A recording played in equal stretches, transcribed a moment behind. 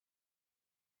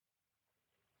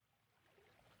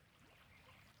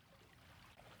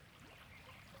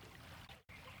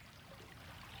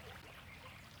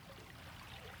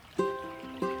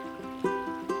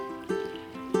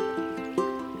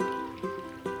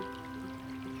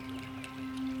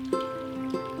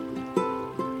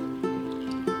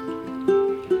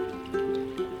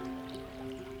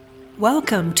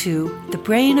Welcome to The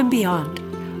Brain and Beyond,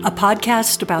 a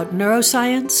podcast about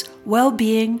neuroscience,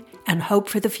 well-being, and hope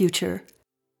for the future.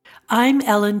 I'm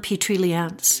Ellen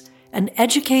Petrie-Liance, an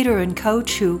educator and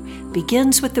coach who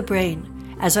begins with the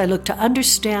brain as I look to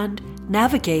understand,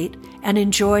 navigate, and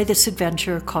enjoy this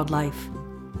adventure called life.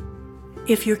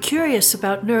 If you're curious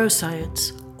about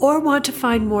neuroscience or want to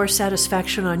find more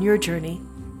satisfaction on your journey,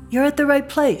 you're at the right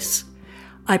place.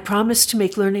 I promise to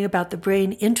make learning about the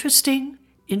brain interesting,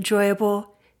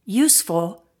 enjoyable,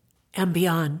 useful, and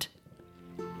beyond.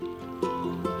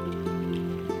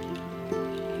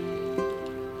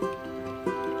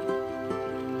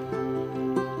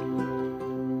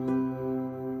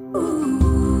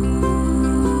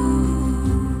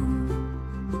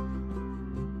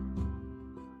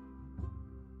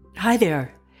 Hi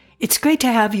there. It's great to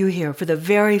have you here for the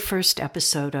very first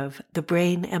episode of the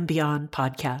Brain and Beyond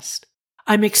podcast.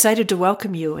 I'm excited to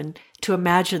welcome you and to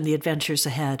imagine the adventures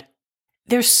ahead.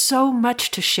 There's so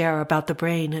much to share about the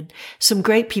brain and some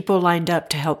great people lined up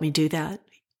to help me do that.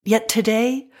 Yet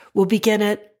today, we'll begin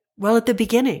at the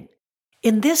beginning.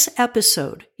 In this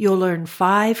episode, you'll learn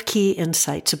 5 key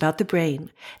insights about the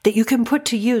brain that you can put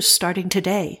to use starting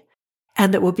today,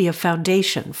 and that will be a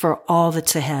foundation for all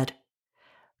that's ahead.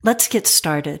 Let's get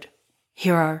started.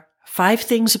 Here are 5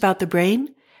 things about the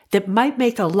brain that might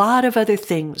make a lot of other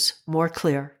things more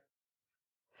clear.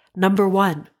 Number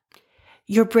 1,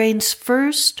 your brain's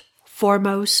first,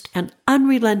 foremost, and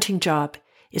unrelenting job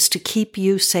is to keep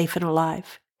you safe and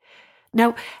alive.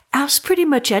 Now, ask pretty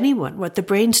much anyone what the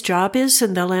brain's job is,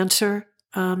 and they'll answer,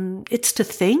 it's to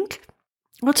think.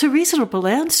 Well, it's a reasonable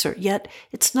answer, yet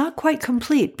it's not quite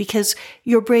complete because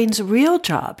your brain's real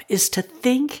job is to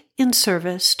think in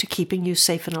service to keeping you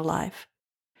safe and alive.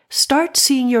 Start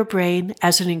seeing your brain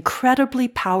as an incredibly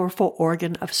powerful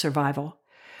organ of survival,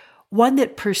 one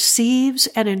that perceives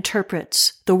and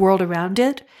interprets the world around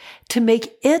it to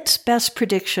make its best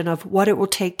prediction of what it will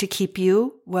take to keep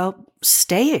you,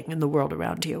 staying in the world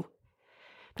around you.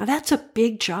 Now that's a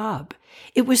big job.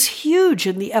 It was huge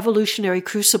in the evolutionary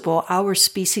crucible our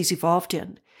species evolved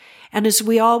in. And as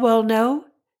we all well know,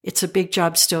 it's a big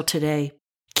job still today.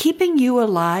 Keeping you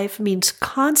alive means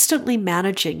constantly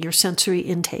managing your sensory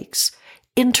intakes,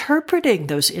 interpreting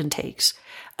those intakes,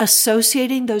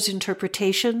 associating those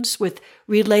interpretations with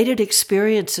related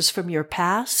experiences from your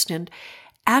past, and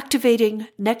activating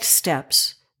next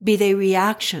steps, be they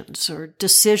reactions or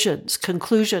decisions,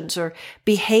 conclusions, or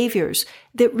behaviors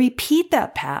that repeat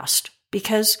that past.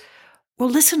 Because,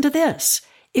 listen to this.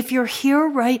 If you're here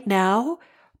right now,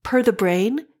 per the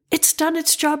brain, it's done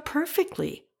its job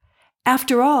perfectly.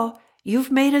 After all, you've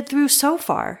made it through so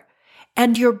far,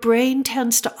 and your brain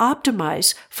tends to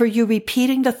optimize for you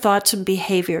repeating the thoughts and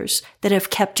behaviors that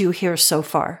have kept you here so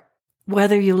far,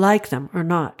 whether you like them or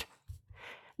not.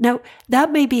 Now,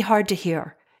 that may be hard to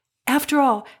hear. After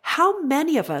all, how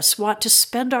many of us want to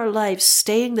spend our lives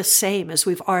staying the same as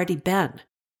we've already been?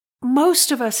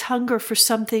 Most of us hunger for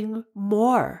something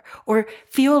more, or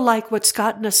feel like what's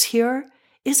gotten us here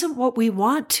isn't what we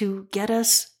want to get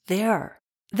us there.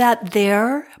 That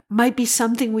there might be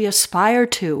something we aspire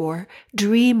to or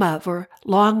dream of or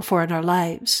long for in our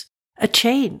lives. A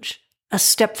change, a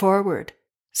step forward,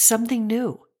 something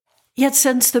new. Yet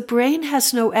since the brain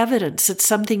has no evidence that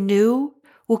something new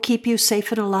will keep you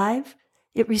safe and alive,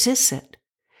 it resists it.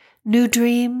 New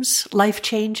dreams, life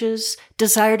changes,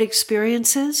 desired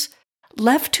experiences,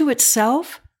 left to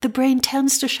itself, the brain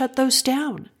tends to shut those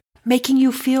down, making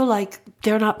you feel like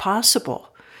they're not possible,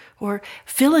 or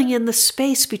filling in the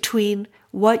space between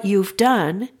what you've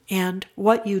done and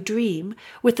what you dream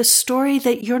with a story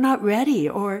that you're not ready,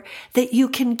 or that you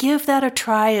can give that a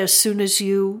try as soon as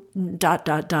you ...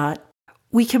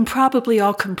 We can probably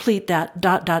all complete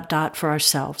that ... for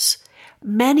ourselves.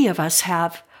 Many of us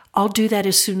have I'll do that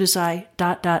as soon as I ...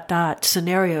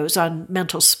 scenarios on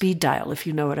mental speed dial, if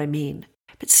you know what I mean.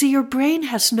 But see, your brain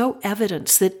has no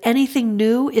evidence that anything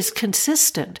new is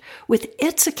consistent with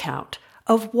its account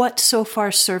of what so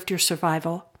far served your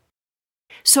survival.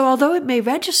 So although it may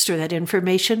register that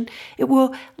information, it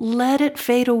will let it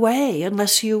fade away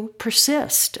unless you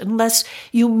persist, unless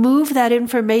you move that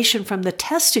information from the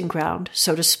testing ground,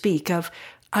 so to speak, of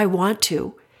I want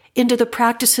to, into the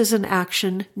practices and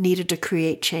action needed to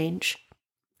create change.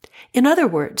 In other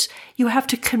words, you have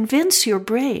to convince your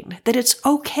brain that it's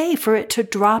okay for it to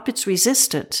drop its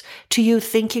resistance to you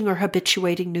thinking or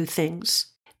habituating new things.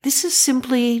 This is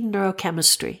simply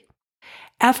neurochemistry.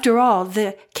 After all,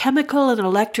 the chemical and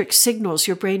electric signals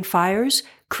your brain fires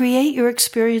create your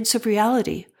experience of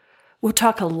reality. We'll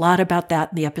talk a lot about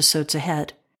that in the episodes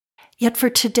ahead. Yet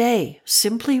for today,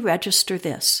 simply register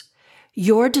this.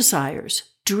 Your desires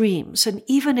dreams, and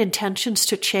even intentions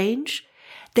to change,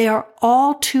 they are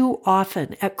all too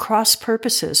often at cross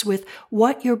purposes with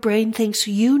what your brain thinks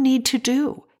you need to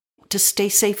do to stay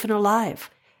safe and alive.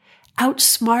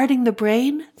 Outsmarting the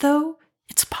brain, though,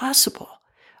 it's possible.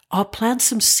 I'll plant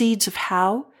some seeds of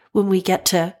how when we get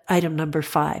to item number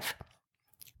 5.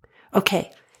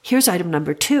 Okay, here's item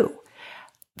number 2.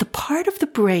 The part of the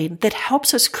brain that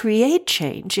helps us create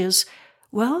change is,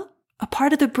 well, a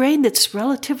part of the brain that's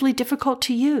relatively difficult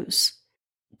to use.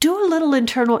 Do a little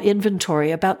internal inventory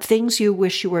about things you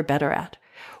wish you were better at,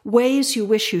 ways you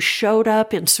wish you showed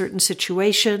up in certain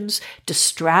situations,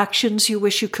 distractions you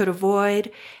wish you could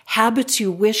avoid, habits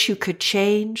you wish you could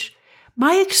change.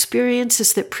 My experience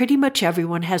is that pretty much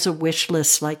everyone has a wish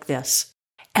list like this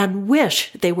and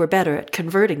wish they were better at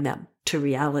converting them to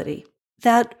reality.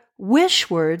 That wish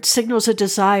word signals a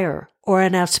desire or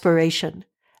an aspiration,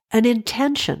 an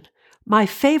intention, my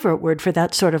favorite word for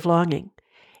that sort of longing.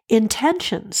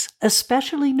 Intentions,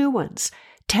 especially new ones,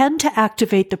 tend to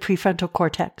activate the prefrontal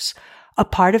cortex, a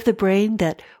part of the brain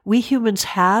that we humans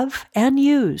have and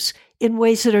use in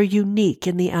ways that are unique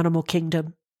in the animal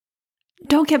kingdom.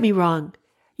 Don't get me wrong,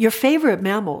 your favorite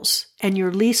mammals, and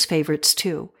your least favorites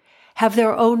too, have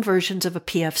their own versions of a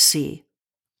PFC.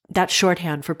 That's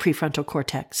shorthand for prefrontal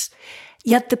cortex.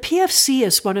 Yet the PFC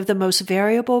is one of the most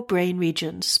variable brain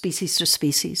regions, species to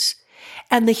species.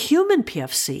 And the human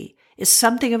PFC is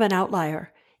something of an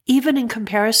outlier, even in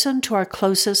comparison to our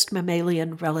closest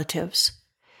mammalian relatives.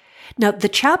 Now, the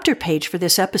chapter page for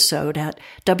this episode at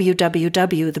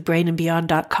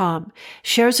www.thebrainandbeyond.com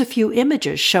shares a few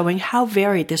images showing how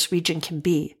varied this region can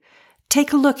be.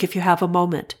 Take a look if you have a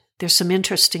moment. There's some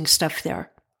interesting stuff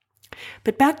there.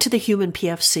 But back to the human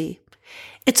PFC.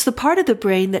 It's the part of the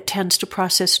brain that tends to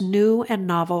process new and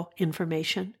novel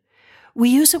information. We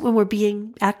use it when we're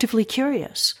being actively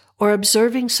curious or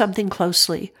observing something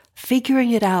closely,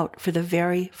 figuring it out for the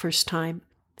very first time.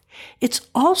 It's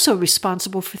also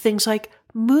responsible for things like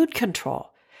mood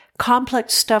control,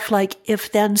 complex stuff like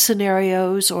if-then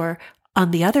scenarios, or,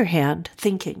 on the other hand,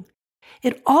 thinking.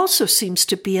 It also seems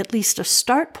to be at least a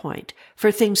start point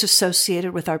for things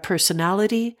associated with our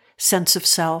personality, sense of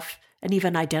self, and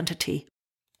even identity.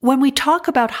 When we talk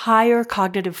about higher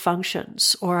cognitive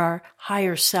functions, or our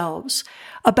higher selves,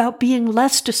 about being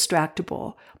less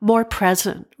distractible, more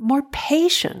present, more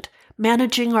patient,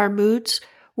 managing our moods,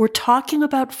 we're talking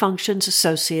about functions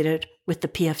associated with the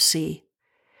PFC.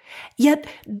 Yet,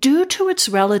 due to its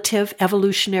relative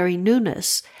evolutionary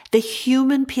newness, the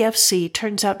human PFC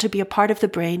turns out to be a part of the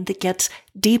brain that gets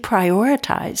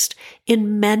deprioritized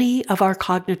in many of our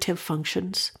cognitive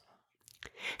functions.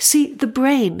 See, the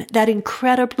brain, that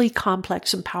incredibly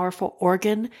complex and powerful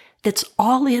organ that's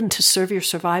all in to serve your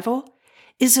survival,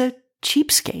 is a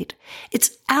cheapskate.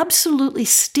 It's absolutely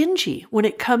stingy when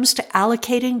it comes to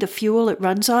allocating the fuel it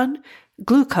runs on,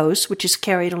 glucose, which is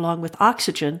carried along with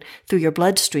oxygen through your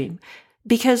bloodstream,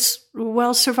 because,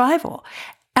 well, survival.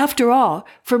 After all,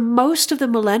 for most of the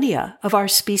millennia of our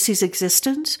species'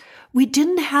 existence, we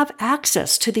didn't have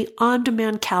access to the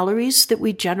on-demand calories that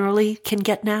we generally can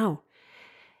get now.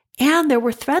 And there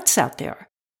were threats out there.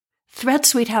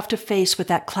 Threats we'd have to face with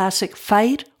that classic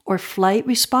fight or flight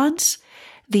response.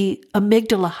 The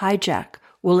amygdala hijack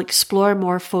we'll explore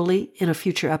more fully in a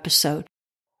future episode.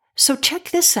 So check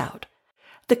this out.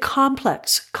 The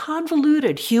complex,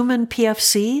 convoluted human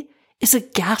PFC is a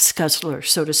gas guzzler,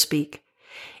 so to speak.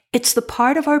 It's the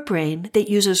part of our brain that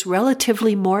uses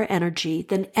relatively more energy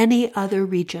than any other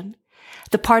region.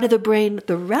 The part of the brain,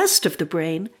 the rest of the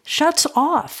brain, shuts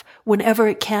off whenever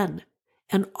it can,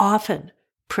 and often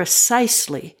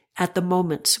precisely at the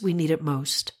moments we need it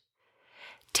most.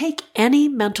 Take any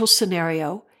mental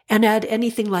scenario and add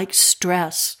anything like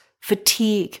stress,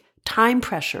 fatigue, time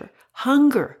pressure,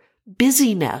 hunger,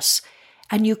 busyness,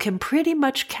 and you can pretty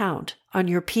much count on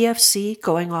your PFC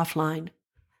going offline.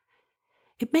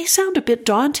 It may sound a bit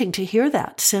daunting to hear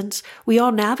that, since we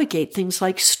all navigate things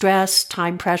like stress,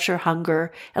 time pressure,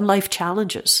 hunger, and life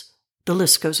challenges. The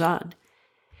list goes on.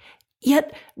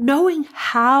 Yet, knowing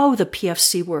how the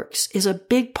PFC works is a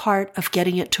big part of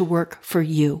getting it to work for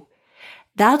you.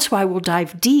 That's why we'll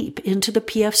dive deep into the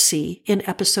PFC in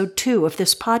episode 2 of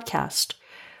this podcast.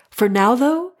 For now,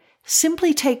 though,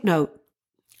 simply take note.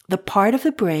 The part of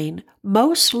the brain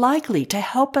most likely to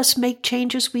help us make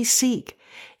changes we seek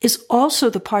is also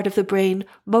the part of the brain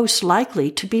most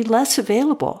likely to be less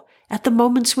available at the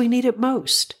moments we need it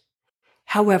most.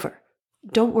 However,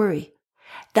 don't worry.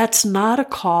 That's not a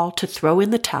call to throw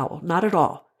in the towel, not at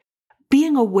all.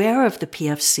 Being aware of the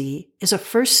PFC is a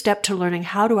first step to learning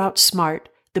how to outsmart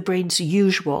the brain's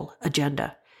usual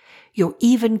agenda. You'll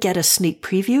even get a sneak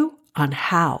preview on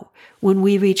how when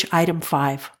we reach item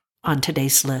 5 on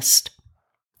today's list.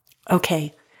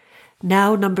 Okay,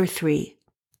 now number 3.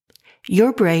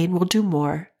 Your brain will do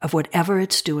more of whatever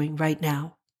it's doing right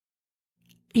now.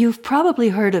 You've probably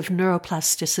heard of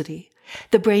neuroplasticity,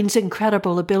 the brain's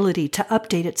incredible ability to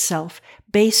update itself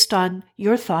based on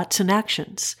your thoughts and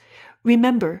actions.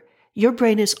 Remember, your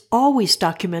brain is always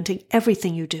documenting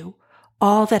everything you do,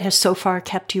 all that has so far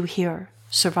kept you here,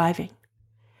 surviving.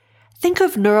 Think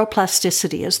of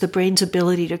neuroplasticity as the brain's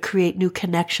ability to create new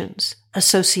connections,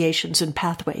 associations, and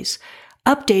pathways,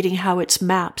 updating how its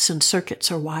maps and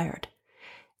circuits are wired.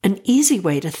 An easy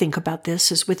way to think about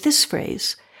this is with this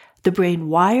phrase: the brain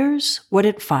wires what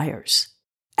it fires.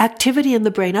 Activity in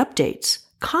the brain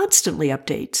constantly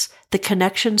updates, the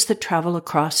connections that travel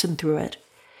across and through it.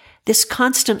 This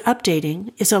constant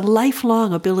updating is a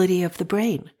lifelong ability of the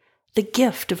brain, the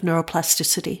gift of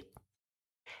neuroplasticity.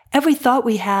 Every thought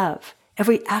we have,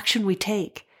 every action we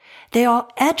take, they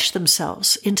all etch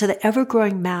themselves into the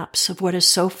ever-growing maps of what has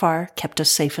so far kept us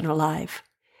safe and alive.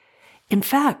 In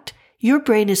fact, your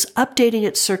brain is updating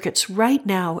its circuits right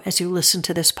now as you listen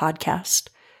to this podcast,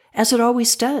 as it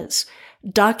always does,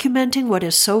 documenting what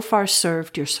has so far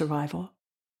served your survival.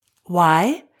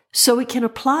 Why? So it can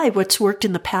apply what's worked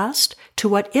in the past to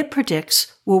what it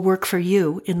predicts will work for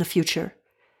you in the future.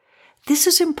 This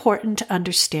is important to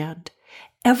understand.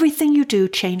 Everything you do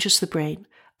changes the brain,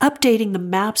 updating the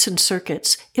maps and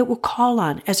circuits it will call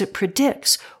on as it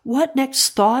predicts what next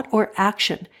thought or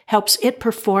action helps it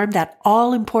perform that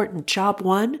all-important job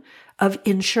 1 of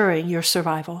ensuring your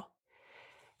survival.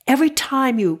 Every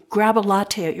time you grab a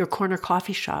latte at your corner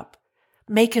coffee shop,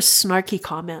 make a snarky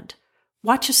comment,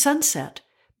 watch a sunset,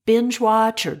 binge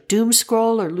watch or doom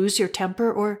scroll or lose your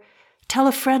temper, or tell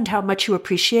a friend how much you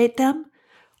appreciate them,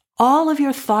 all of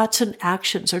your thoughts and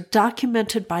actions are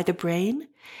documented by the brain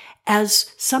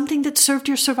as something that served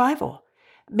your survival,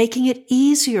 making it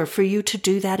easier for you to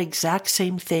do that exact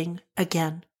same thing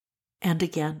again and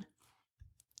again.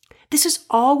 This is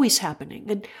always happening,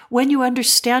 and when you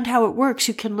understand how it works,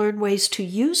 you can learn ways to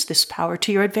use this power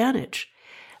to your advantage.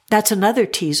 That's another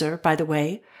teaser, by the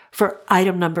way, for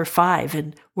item number 5,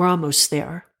 and we're almost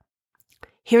there.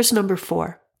 Here's number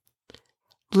 4.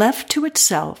 Left to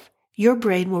itself, your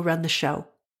brain will run the show.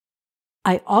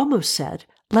 I almost said,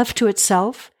 left to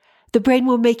itself, the brain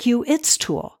will make you its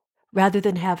tool, rather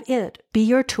than have it be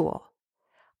your tool.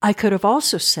 I could have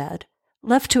also said,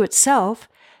 left to itself,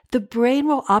 the brain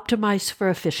will optimize for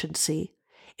efficiency.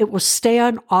 It will stay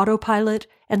on autopilot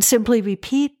and simply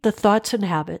repeat the thoughts and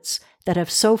habits that have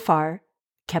so far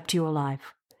kept you alive.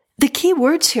 The key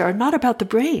words here are not about the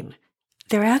brain.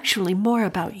 They're actually more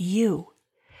about you.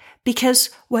 Because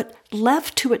what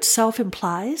left to itself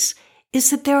implies is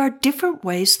that there are different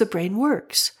ways the brain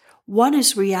works. One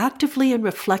is reactively and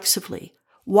reflexively,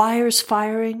 wires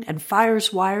firing and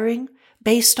fires wiring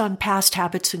based on past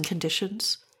habits and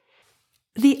conditions.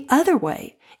 The other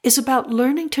way is about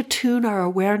learning to tune our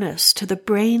awareness to the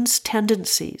brain's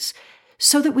tendencies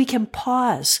so that we can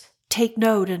pause, take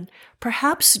note, and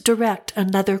perhaps direct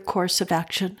another course of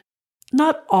action.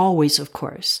 Not always, of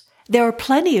course. There are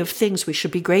plenty of things we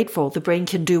should be grateful the brain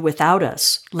can do without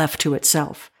us, left to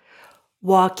itself.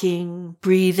 Walking,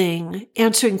 breathing,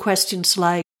 answering questions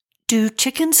like, do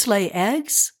chickens lay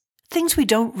eggs? Things we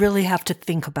don't really have to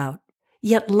think about.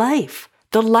 Yet life,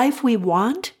 the life we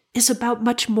want, is about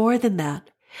much more than that.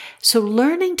 So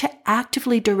learning to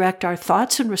actively direct our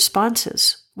thoughts and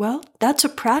responses, well, that's a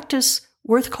practice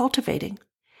worth cultivating.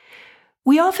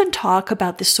 We often talk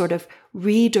about this sort of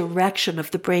redirection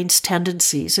of the brain's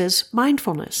tendencies as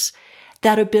mindfulness,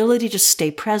 that ability to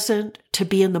stay present, to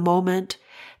be in the moment,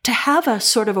 to have a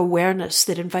sort of awareness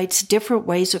that invites different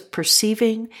ways of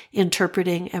perceiving,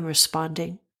 interpreting, and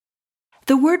responding.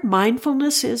 The word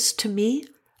mindfulness is, to me,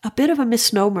 a bit of a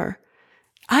misnomer.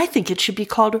 I think it should be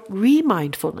called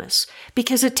remindfulness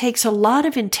because it takes a lot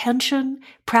of intention,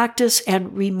 practice,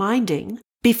 and reminding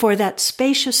before that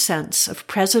spacious sense of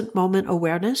present moment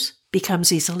awareness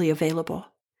becomes easily available.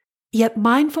 Yet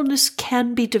mindfulness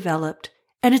can be developed,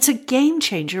 and it's a game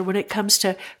changer when it comes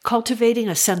to cultivating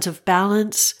a sense of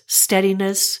balance,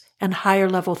 steadiness, and higher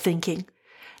level thinking,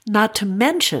 not to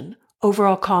mention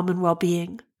overall calm and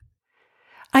well-being.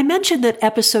 I mentioned that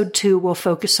episode 2 will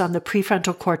focus on the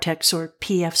prefrontal cortex, or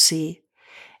PFC.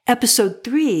 Episode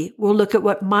 3 will look at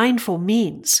what mindful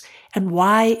means and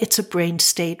why it's a brain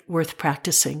state worth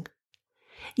practicing.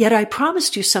 Yet I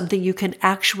promised you something you can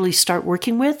actually start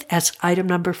working with as item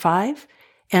number 5,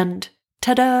 and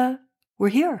ta-da, we're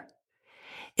here.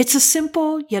 It's a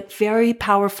simple yet very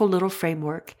powerful little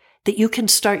framework that you can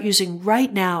start using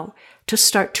right now to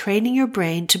start training your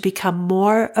brain to become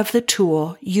more of the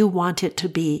tool you want it to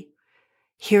be.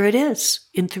 Here it is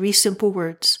in 3 simple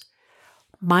words: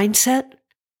 mindset,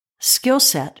 skill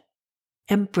set,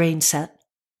 and brain set.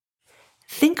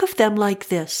 Think of them like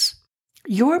this.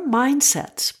 Your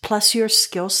mindsets plus your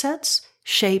skill sets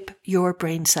shape your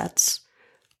brain sets.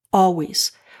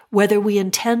 Always, whether we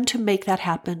intend to make that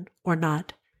happen or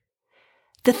not.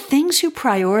 The things you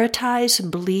prioritize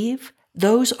and believe,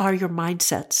 those are your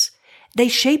mindsets. They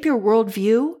shape your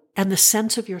worldview and the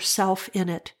sense of yourself in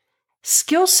it.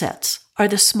 Skill sets are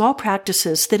the small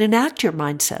practices that enact your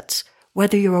mindsets,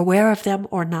 whether you're aware of them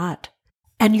or not.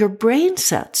 And your brain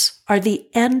sets are the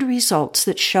end results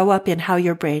that show up in how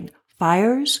your brain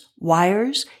fires,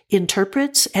 wires,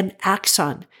 interprets, and acts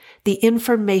on the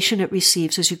information it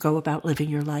receives as you go about living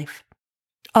your life.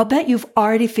 I'll bet you've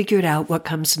already figured out what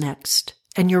comes next.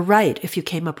 And you're right if you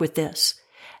came up with this,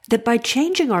 that by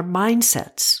changing our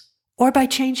mindsets, or by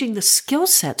changing the skill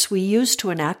sets we use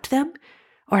to enact them,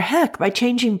 or heck, by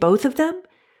changing both of them,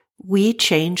 we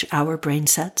change our brain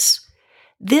sets.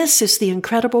 This is the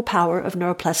incredible power of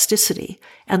neuroplasticity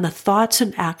and the thoughts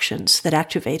and actions that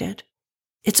activate it.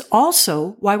 It's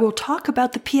also why we'll talk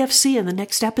about the PFC in the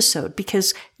next episode,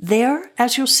 because there,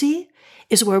 as you'll see,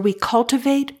 is where we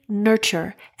cultivate,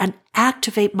 nurture, and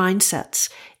activate mindsets,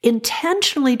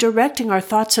 intentionally directing our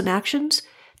thoughts and actions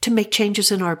to make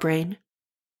changes in our brain.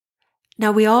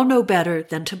 Now, we all know better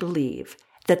than to believe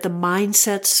that the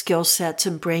mindsets, skill sets,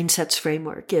 and brain sets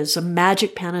framework is a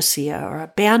magic panacea or a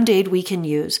Band-Aid we can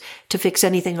use to fix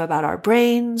anything about our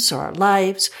brains or our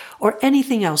lives or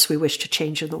anything else we wish to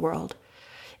change in the world.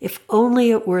 If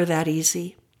only it were that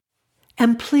easy.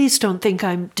 And please don't think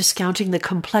I'm discounting the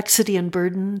complexity and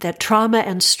burden that trauma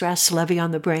and stress levy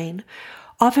on the brain,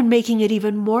 often making it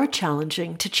even more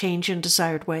challenging to change in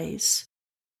desired ways.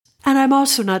 And I'm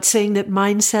also not saying that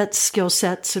mindsets, skill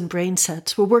sets, and brain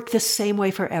sets will work the same way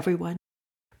for everyone.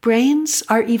 Brains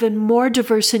are even more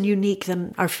diverse and unique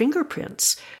than our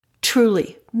fingerprints.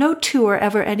 Truly, no two are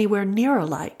ever anywhere near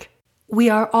alike. We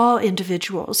are all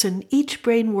individuals, and each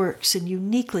brain works in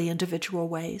uniquely individual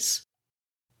ways.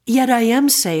 Yet I am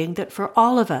saying that for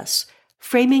all of us,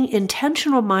 framing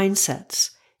intentional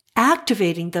mindsets,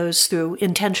 activating those through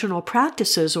intentional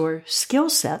practices or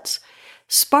skill sets,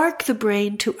 spark the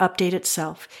brain to update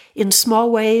itself in small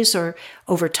ways or,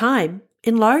 over time,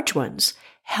 in large ones,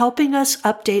 helping us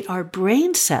update our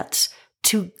brain sets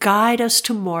to guide us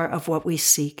to more of what we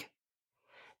seek.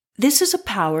 This is a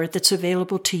power that's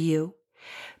available to you.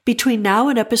 Between now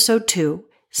and episode 2,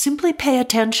 simply pay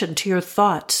attention to your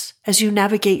thoughts as you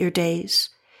navigate your days.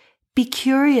 Be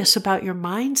curious about your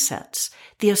mindsets,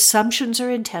 the assumptions or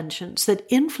intentions that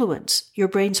influence your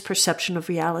brain's perception of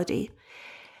reality.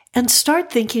 And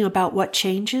start thinking about what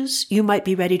changes you might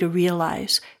be ready to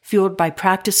realize, fueled by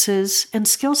practices and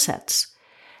skill sets.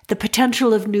 The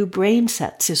potential of new brain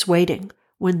sets is waiting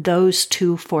when those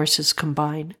two forces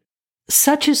combine.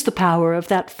 Such is the power of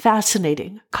that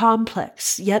fascinating,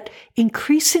 complex, yet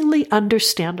increasingly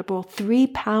understandable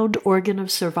 3-pound organ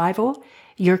of survival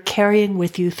you're carrying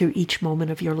with you through each moment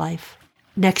of your life.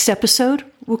 Next episode,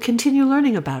 we'll continue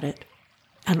learning about it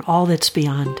and all that's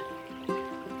beyond.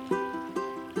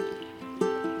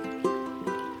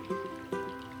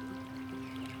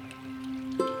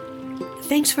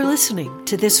 Thanks for listening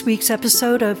to this week's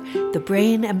episode of the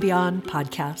Brain and Beyond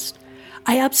podcast.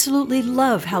 I absolutely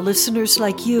love how listeners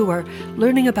like you are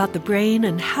learning about the brain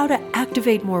and how to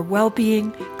activate more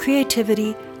well-being,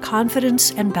 creativity,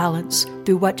 confidence, and balance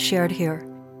through what's shared here.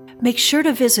 Make sure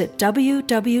to visit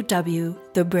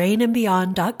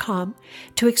www.thebrainandbeyond.com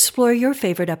to explore your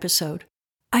favorite episode.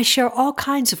 I share all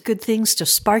kinds of good things to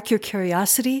spark your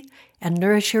curiosity and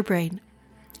nourish your brain.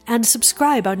 And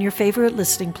subscribe on your favorite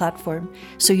listening platform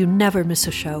so you never miss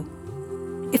a show.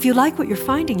 If you like what you're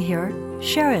finding here,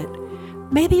 share it.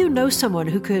 Maybe you know someone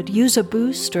who could use a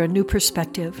boost or a new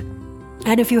perspective.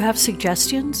 And if you have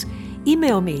suggestions,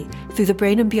 email me through the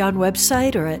Brain and Beyond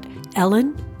website or at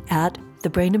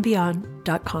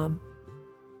ellen@thebrainandbeyond.com.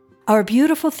 Our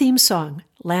beautiful theme song,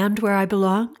 Land Where I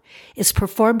Belong, is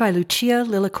performed by Lucia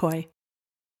Lillicoy.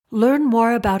 Learn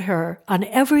more about her on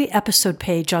every episode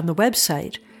page on the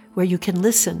website, where you can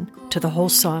listen to the whole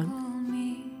song.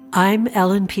 I'm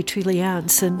Ellen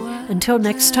Petrie-Liance, and until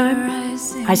next time,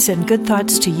 I send good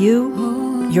thoughts to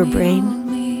you, your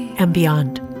brain, and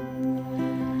beyond.